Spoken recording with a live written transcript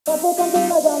Papi,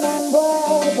 contigo yo me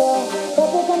envuelvo,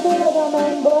 papi, contigo yo me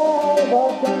envuelvo,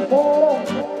 sincero,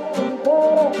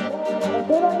 sincero,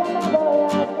 contigo yo me voy a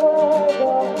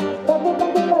fuego, papi,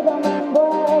 contigo yo me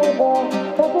envuelvo,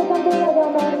 papi, contigo yo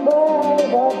me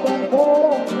envuelvo,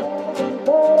 sincero,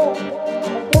 sincero,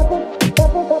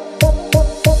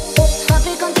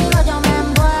 papi, contigo yo me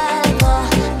envuelvo,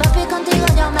 papi, contigo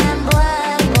yo me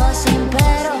envuelvo, sin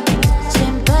pero,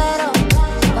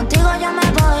 contigo yo me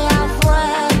voy a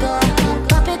fuego,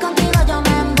 papi, contigo yo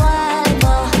me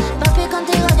envuelvo, papi,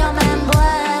 contigo yo me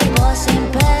envuelvo, sin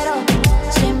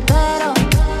pero,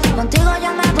 contigo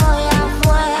yo me voy a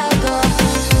fuego.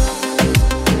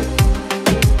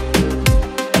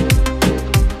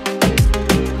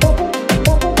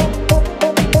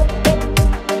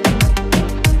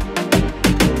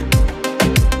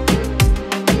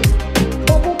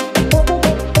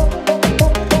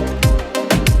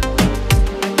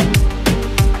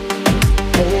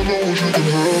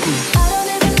 I